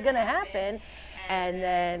 This is going to happen. And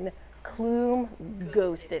then Klum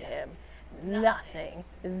ghosted him. Nothing.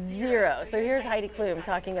 Zero. So here's Heidi Klum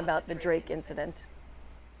talking about the Drake incident.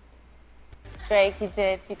 Drake, he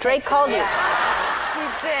did. Drake called you. He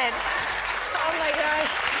did. Oh my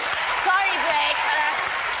gosh. Sorry, Drake.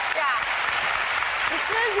 He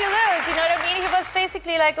snooze, you lose. You know what I mean? He was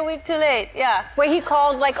basically like a week too late. Yeah. Wait, he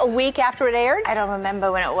called like a week after it aired? I don't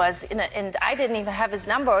remember when it was, and I didn't even have his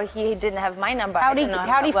number, or he didn't have my number.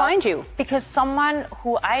 How'd he find you? Because someone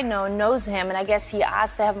who I know knows him, and I guess he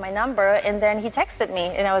asked to have my number, and then he texted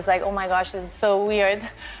me, and I was like, oh my gosh, this is so weird.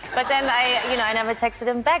 But then I never texted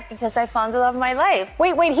him back because I found the love of my life.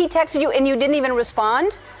 Wait, he texted you and you didn't even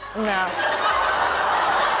respond? No.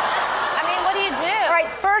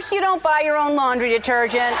 First, you don't buy your own laundry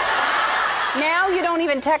detergent. Now you don't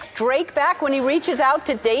even text Drake back when he reaches out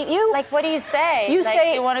to date you? Like, what do you say? You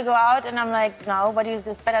say, you want to go out? And I'm like, no, but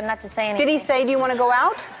it's better not to say anything. Did he say, do you want to go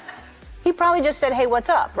out? He probably just said, hey, what's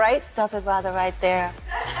up, right? Stop it, brother, right there.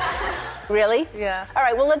 Really? Yeah. All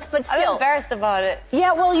right, well, but I'm still. embarrassed about it.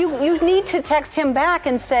 Yeah, well, you need to text him back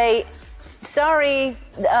and say, sorry,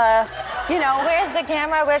 Where's the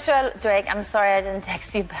camera? Where should I... Drake, I'm sorry I didn't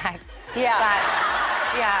text you back. Yeah.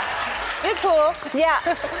 You're cool. Yeah.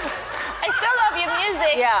 I still love your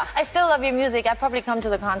music. Yeah. I still love your music. I'll probably come to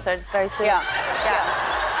the concerts very soon. Yeah.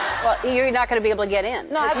 Well, you're not going to be able to get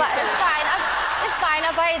in. No, it's fine. It's fine.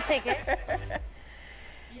 I'll buy a ticket.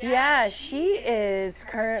 Yeah, she is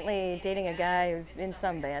currently dating a guy who's in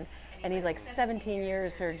some band, and he's like 17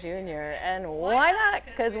 years her junior. And why not?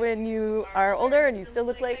 Because when you are older and you still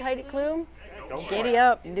look like Heidi Klum, giddy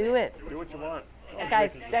up and do it. Do what you want.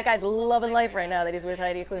 That guy's loving life right now that he's with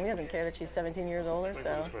Heidi Klum. He doesn't care that she's 17 years older,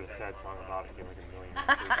 so. Just wrote a sad song about it, get like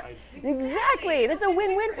 $1 million. Exactly. That's a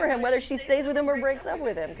win-win for him, whether she stays with him or breaks up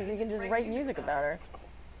with him, because he can just write music about her.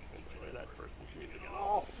 Enjoy that person's music.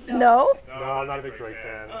 No? No, I'm not a big Drake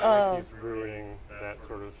fan. I think he's ruining that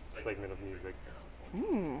sort of segment of music.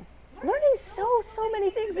 Learning so many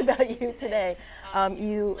things about you today.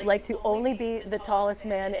 You like to only be the tallest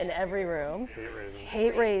man in every room.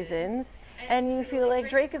 Hate raisins. And you feel like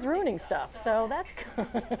Drake is ruining stuff, so that's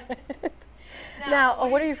good. Now,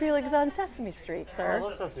 what are your feelings on Sesame Street, sir? I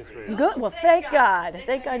love Sesame Street. Good. Well, thank God.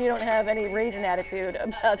 Thank God you don't have any raisin attitude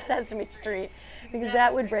about Sesame Street, because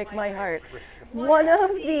that would break my heart. One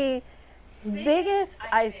of the biggest,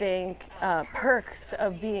 I think, perks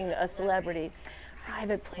of being a celebrity,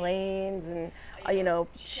 private planes and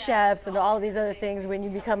chefs and all of these other things when you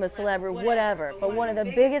become a celebrity, whatever. But one of the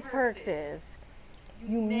biggest perks is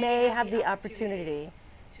you may have the opportunity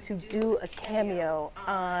to do a cameo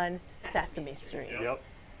on Sesame Street. Yep.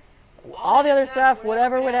 All the other stuff,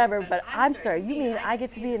 whatever, but I'm sorry, you mean I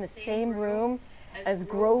get to be in the same room as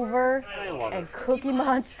Grover and Cookie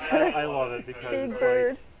Monster? I love it because Big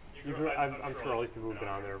Bird. I'm sure all these people who've been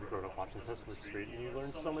on there have grown up watching Sesame Street, and you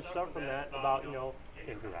learn so much stuff from that about,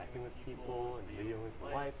 interacting with people and videoing with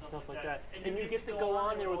your wife and stuff like that. And you get to go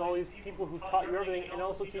on there with all these people who taught you everything and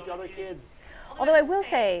also teach other kids. Although I will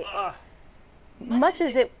say, much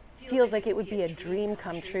as it feels like it would be a dream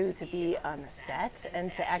come true to be on the set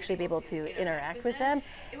and to actually be able to interact with them,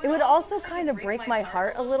 it would also kind of break my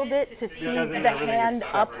heart a little bit to see the hand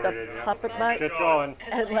up the puppet butt and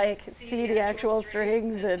see the actual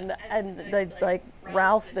strings and the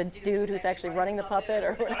Ralph, the dude who's actually running the puppet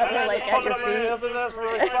or whatever, at your feet. For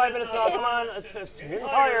 5 minutes now. Come on, it's getting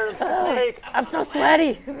tired. I'm so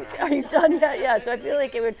sweaty. Are you done yet? Yeah. So I feel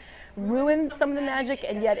like it would ruin some of the magic,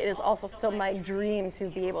 and yet it is also still my dream to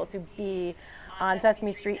be able to be on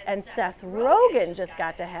Sesame Street, and Seth Rogen just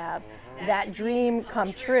got to have that dream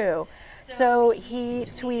come true. So he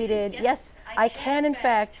tweeted, "Yes, I can in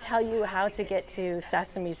fact tell you how to get to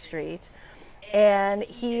Sesame Street." And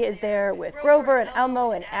he is there with Grover and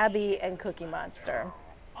Elmo and Abby and Cookie Monster.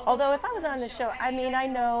 Although if I was on the show, I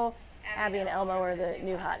know Abby and Elmo are the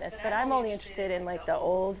new hotness, but I'm only interested in the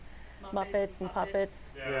old Muppets and puppets.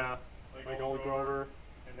 Yeah, like old Grover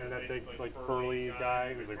and that big burly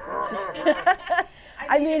guy who's if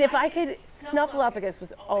I could, Snuffleupagus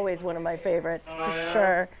was always one of my favorites, for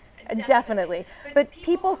sure. Definitely. But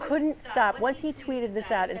people couldn't stop. Once he tweeted this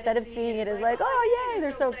out, instead of seeing it as oh, yay,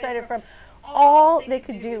 they're so excited for him, all they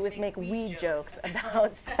could do was make weed jokes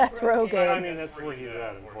about Seth Rogen. That's where he's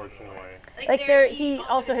at, unfortunately. He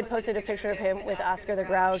also had posted a picture of him with Oscar the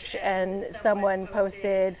Grouch, and someone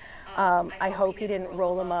posted, I hope he didn't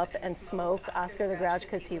roll him up and smoke Oscar the Grouch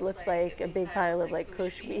because he looks like a big pile of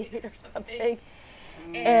Kush weed or something.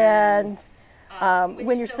 And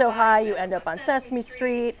when you're so high, you end up on Sesame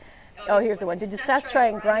Street. Oh, here's the one. Did Seth try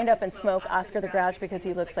and grind up and smoke Oscar the Grouch because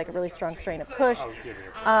he looks like a really strong strain of Kush?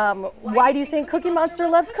 Why do you think Cookie Monster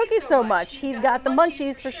loves cookies so much? He's got the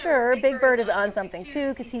munchies for sure. Big Bird is on something too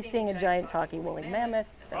because he's seeing a giant talking woolly mammoth.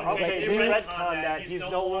 Okay, you retcon that. He's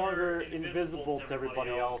no longer invisible to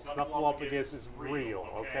everybody else. Snuffleupagus is real,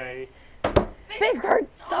 okay? Big Bird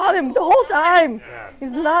saw him the whole time.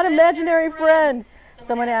 He's not an imaginary friend.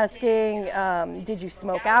 Someone asking, did you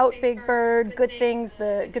smoke out, Big Bird? Good thing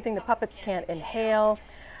the puppets can't inhale.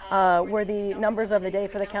 Were the numbers of the day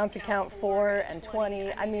for the counts to count 4 and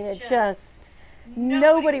 20?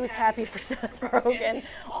 Nobody was happy for Seth Rogen.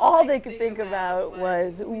 All they could think about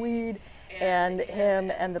was weed and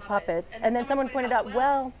him and the puppets. And then someone pointed out,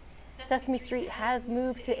 well, Sesame Street has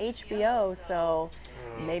moved to HBO, so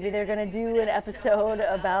maybe they're going to do an episode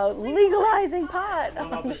about legalizing pot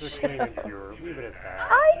on the show. Leave it at that.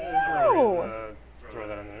 I know! Throw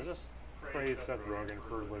that in there. Just praise Seth Rogen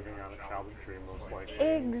for living out a childhood dream, most likely.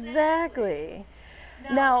 Exactly.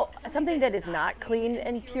 Now, something that is not clean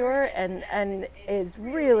and pure and is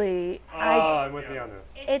really, I'm with you on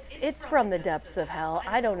this. it's from the depths of hell.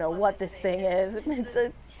 I don't know what this thing is.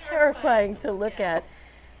 It's terrifying to look at.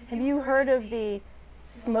 Have you heard of the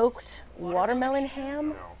smoked watermelon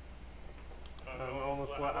ham?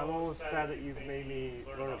 I'm almost sad that you've made me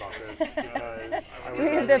learn about this because. Do you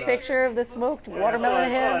have the picture of the smoked watermelon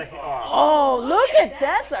ham? Oh, look at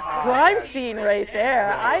that's a crime scene right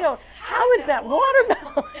there. How is that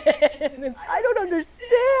watermelon? I don't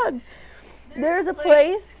understand. There's a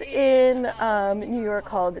place in New York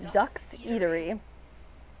called Duck's Eatery,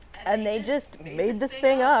 and they just made this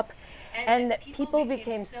thing up, and people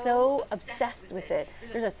became so obsessed with it.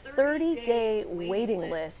 There's a 30-day waiting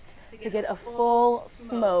list to get a full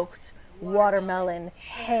smoked watermelon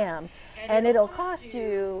ham, and it'll cost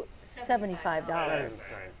you $75 That is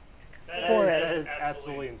insane. for That it. is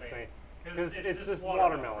absolutely insane. Because it's just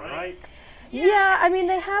watermelon, right? Yeah, I mean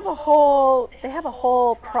they have a whole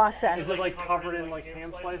process. Is it like covered in like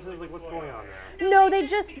ham slices? Like what's going on there? No, they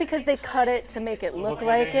just, because they cut it to make it look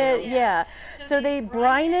like it, yeah. So they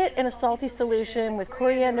brine it in a salty solution with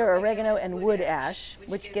coriander, oregano, and wood ash,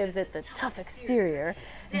 which gives it the tough exterior.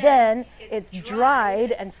 Then it's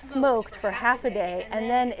dried and smoked for half a day, and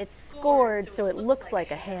then it's scored so it looks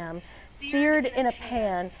like a ham, seared in a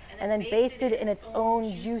pan, and then basted in its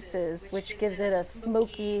own juices, which gives it a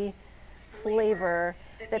smoky flavor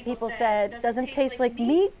that people said doesn't taste like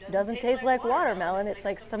meat, doesn't taste like watermelon. It's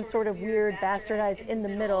like some sort of weird, bastardized, in the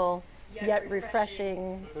middle, yet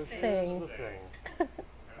refreshing thing. Here's the thing.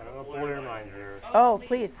 I don't know if blow your mind here. Oh,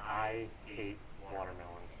 please. I hate watermelon.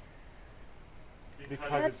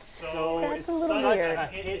 Because it's that's a little such weird. a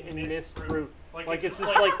hit and miss fruit. Like it's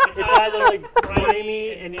just like, it's either like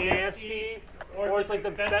grimy and nasty, or it's like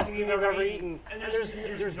the best thing you've ever eaten. And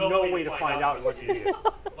there's no way to find out unless you eat it.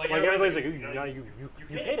 Like everybody's like, you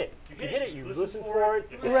hit it. You hit it. You listen for it.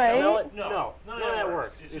 You Right. smell it. No, none of that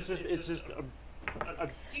works. It's just a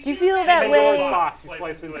Do you feel that Pandora's way? box. You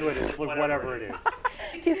slice into it. It's like whatever it is.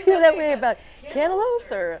 Do you feel that way about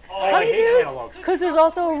cantaloupes or I hate honeydews? cantaloupes. Because there's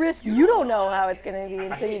also a risk you don't know how it's going to be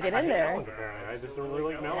until you get I in hate there. melons, apparently. I just don't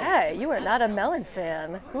really like melons. Yeah, you are not a melon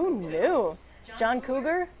fan. Who knew? John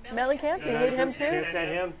Cougar, Mellencamp, you hate him too? Can't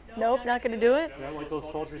stand him. Nope, not going to do it. I don't like those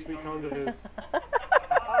sultry sweet tones of his.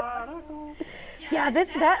 Yeah,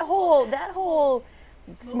 that whole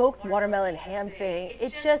smoked watermelon ham thing.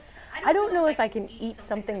 It's just, I don't know if I can eat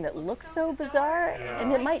something that looks so bizarre,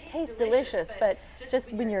 and it might taste delicious, but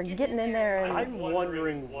just when you're getting in there and I'm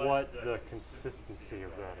wondering what the consistency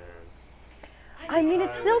of that is. I mean,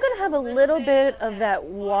 it's still going to have a little bit of that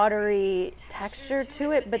watery texture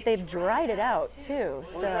to it, but they've dried it out too.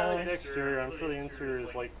 Well, I like the So exterior. I'm sure the interior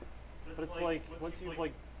is like, but it's like once you've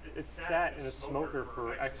like, it's sat in a smoker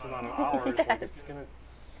for X amount of hours, like Yes. it's gonna.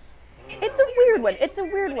 it's a weird one. It's a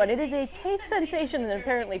weird one. It is a taste sensation that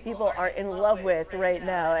apparently people are in love with right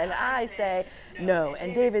now, and I say no.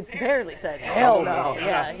 And David apparently said hell no.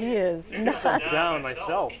 Yeah, he is not. Thumbs down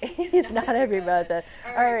myself. He's not happy about that.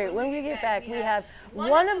 All right, when we get back, we have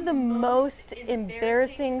one of the most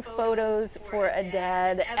embarrassing photos for a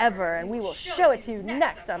dad ever, and we will show it to you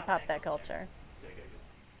next on Pop That Culture.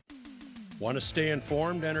 Want to stay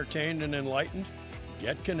informed, entertained, and enlightened?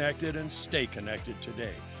 Get connected and stay connected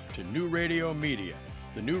today to New Radio Media.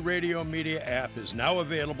 The New Radio Media app is now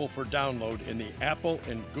available for download in the Apple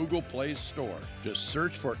and Google Play Store. Just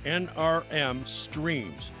search for NRM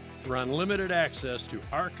Streams for unlimited access to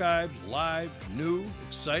archived, live, new,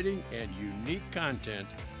 exciting, and unique content.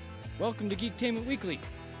 Welcome to Geektainment Weekly.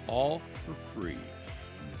 All for free.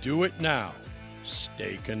 Do it now.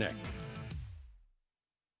 Stay connected.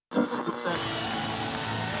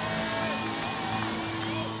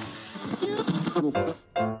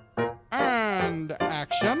 And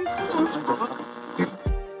action.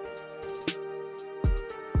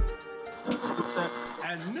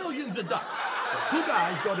 And millions of ducks. The two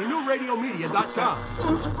guys go to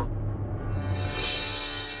newradiomedia.com.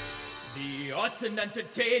 The Arts and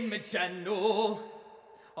Entertainment Channel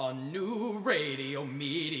on New Radio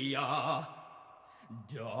Media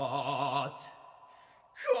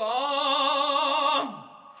 .com.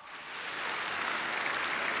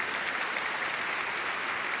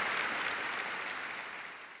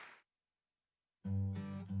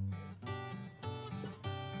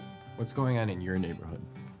 What's going on in your neighborhood?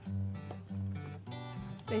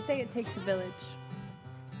 They say it takes a village.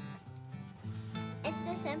 It's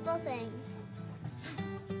the simple things.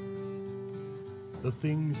 The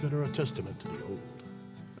things that are a testament to the old.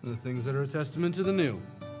 And the things that are a testament to the new.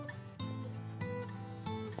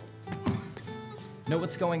 Know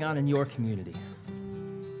what's going on in your community.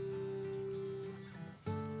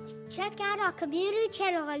 out our community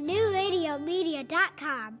channel on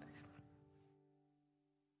newradiomedia.com.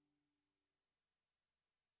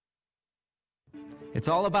 It's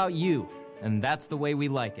all about you, and that's the way we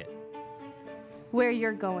like it. Where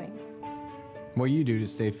you're going. What you do to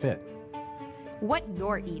stay fit. What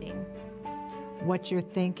you're eating. What you're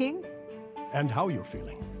thinking. And how you're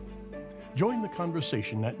feeling. Join the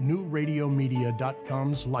conversation at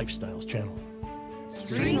newradiomedia.com's Lifestyles channel.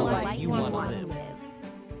 Stream the life you want to live.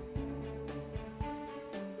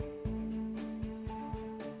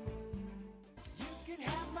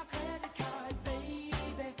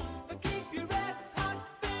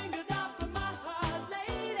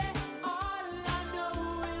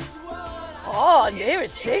 Oh,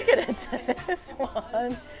 David shaking it to this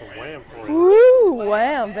one. It's a wham for you. Woo,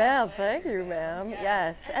 wham, bam. Thank you, ma'am.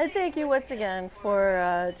 Yes, and thank you once again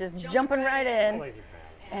for just jumping right in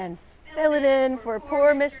and filling in for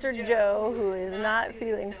poor Mr. Joe, who is not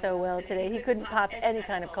feeling so well today. He couldn't pop any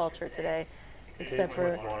kind of culture today, except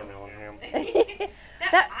for watermelon ham.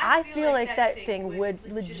 that. I feel like that thing would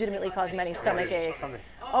legitimately cause many stomach aches.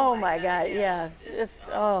 Oh my God, yeah.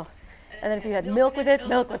 And then if you had milk with it,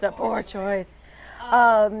 milk was a poor choice.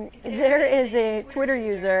 There is a Twitter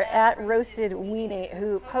user at Roasted Weenie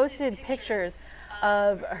who posted pictures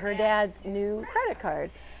of her dad's new credit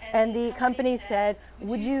card. And the company said,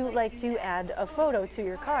 would you like to add a photo to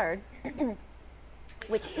your card?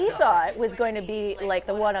 Which he thought was going to be like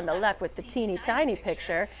the one on the left with the teeny tiny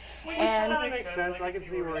picture. And that makes sense. I can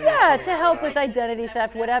see where to help with identity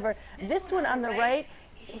theft, whatever. This one on the right,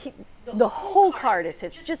 the whole card is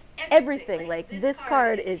his, just everything. Like, this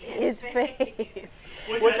card is his face.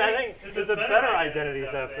 Which I think is a better identity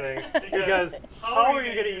theft thing, because how are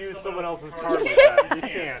you going to use someone else's card like that? You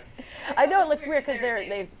can't. I know it looks weird because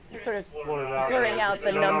they're sort of blurring out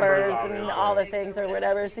the numbers and all the things or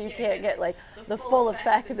whatever, so you can't get like the full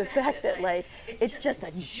effect of the fact that like it's just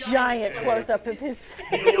a giant close-up of his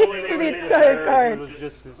face for the entire card. It was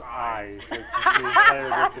just his eyes. Like, just the entire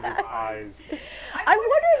look of his eyes. I'm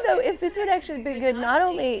wondering though if this would actually be good not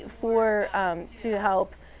only for to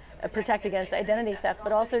help protect against identity theft,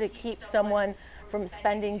 but also to keep someone from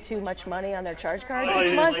spending too much money on their charge card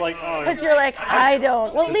each month. Because you're like, I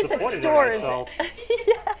don't. Well, at least at stores.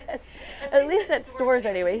 Yes. At least at stores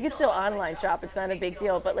anyway. You can still online shop. It's not a big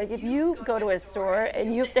deal. But like if you go to a store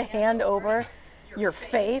and you have to hand over your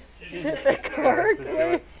face to the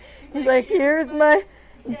card, he's like, here's my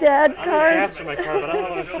dad card. I capture my card, but I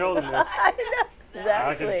don't want to show them this. I know.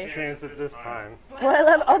 Exactly. I can chance it this time. Well, I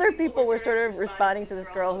love other people were sort of responding to this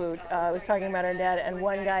girl who was talking about her dad, and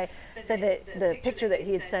one guy said that the picture that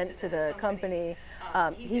he had sent to the company,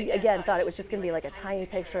 he again thought it was just going to be like a tiny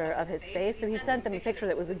picture of his face, so he sent them a picture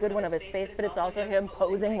that was a good one of his face, but it's also him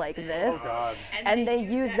posing like this. Oh, God. And they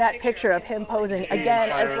used that picture of him posing again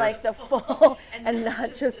as like the full and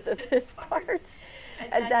not just this part.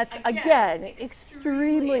 And that's, again,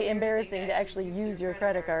 extremely embarrassing to actually use your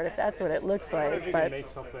credit card if that's what it looks like. If but make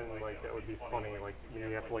something like that would be funny, like you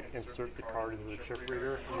have to like insert the card into the chip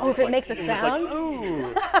reader. Oh, if it makes a sound? Like,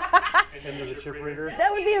 ooh, into the chip reader.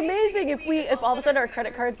 That would be amazing if all of a sudden our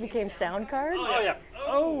credit cards became sound cards. Oh yeah.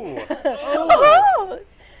 Oh. Oh.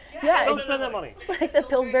 Yeah. Don't spend that money. Like the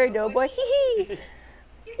Pillsbury Doughboy. Hee hee.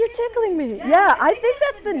 You're tickling me. Yeah, I think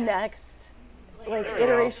that's the next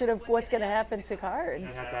iteration of what's going to happen to cards. You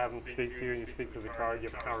have to have them speak to you, and you speak to the card. You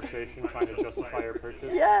have a conversation trying to justify your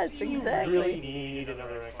purchase. Yes, exactly. You really need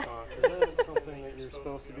another Xbox. Is that something that you're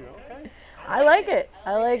supposed to do? Okay. I like it.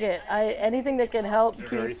 Anything that can help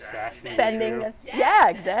keep spending. Yeah,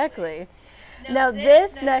 exactly. Now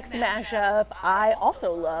this next mashup I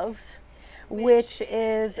also loved, which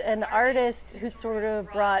is an artist who sort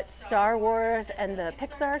of brought Star Wars and the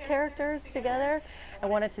Pixar characters together. I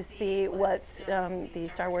wanted to see what the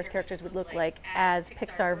Star Wars characters would look like as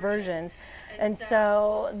Pixar versions. And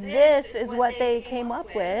so this is what they came up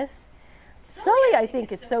with. Sully, I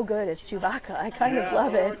think, is so good as Chewbacca. I kind of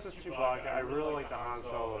love it. As Chewbacca. I really like the Han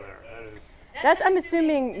Solo there. I'm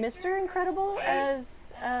assuming Mr. Incredible as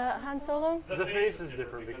Han Solo? The face is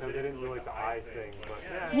different because they didn't do like the eye thing.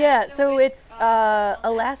 But yeah, so it's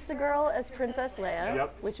Elastigirl as Princess Leia,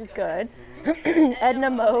 which is good. Edna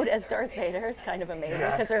Mode as Darth Vader is kind of amazing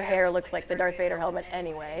because her hair looks like the Darth Vader helmet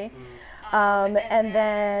anyway. And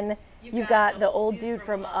then you've got the old dude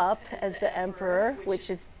from Up as the Emperor, which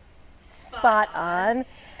is spot on.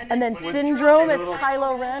 And then Syndrome as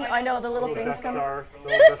Kylo Ren. I know, the little things come.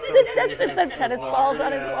 It says tennis balls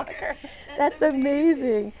on his walker. That's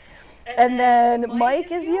amazing. And then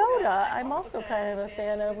Mike is Yoda. I'm also kind of a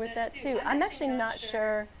fan of with that too. I'm actually not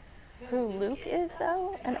sure who Luke is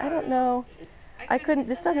though, and I don't know. I couldn't.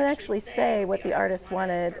 This doesn't actually say what the artist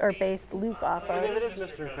wanted or based Luke off I of. mean, it is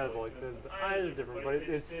Mr. Incredible. Like the eyes are different, but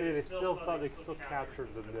they still felt they still captured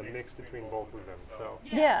the mix between both of them. So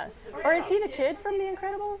Yeah. Or is he the kid from The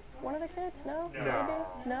Incredibles? One of the kids? No? No.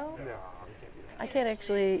 Maybe? No? No. I can't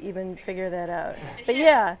actually even figure that out. But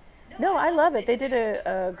yeah, no, I love it. They did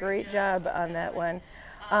a great job on that one.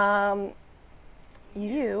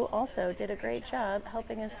 You also did a great job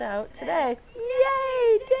helping us out today.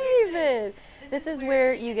 Yay, David! This is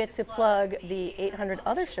where you get to plug the 800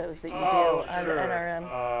 other shows that you do on sure.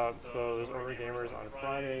 NRM. So there's Ornery Gamers on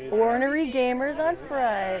Fridays. Ornery Gamers on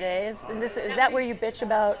Fridays. And is that where you bitch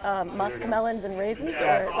about muskmelons and raisins?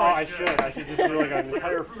 Yes. Or? I should just do like an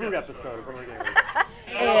entire food episode of Ornery Gamers.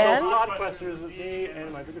 And also, Podquesters, me and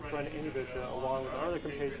my good friend Amy Bishop, along with our other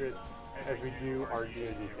compatriots, as we do our D&D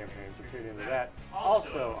campaign. So tune into that.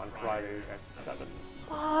 Also on Fridays at 7.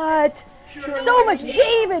 What? So much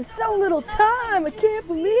David, so little time. I can't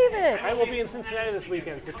believe it. I will be in Cincinnati this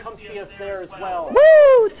weekend, so come see us there as well.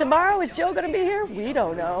 Woo! Tomorrow, is Joe going to be here? We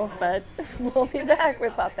don't know, but we'll be back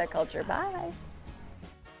with Pop That Culture. Bye.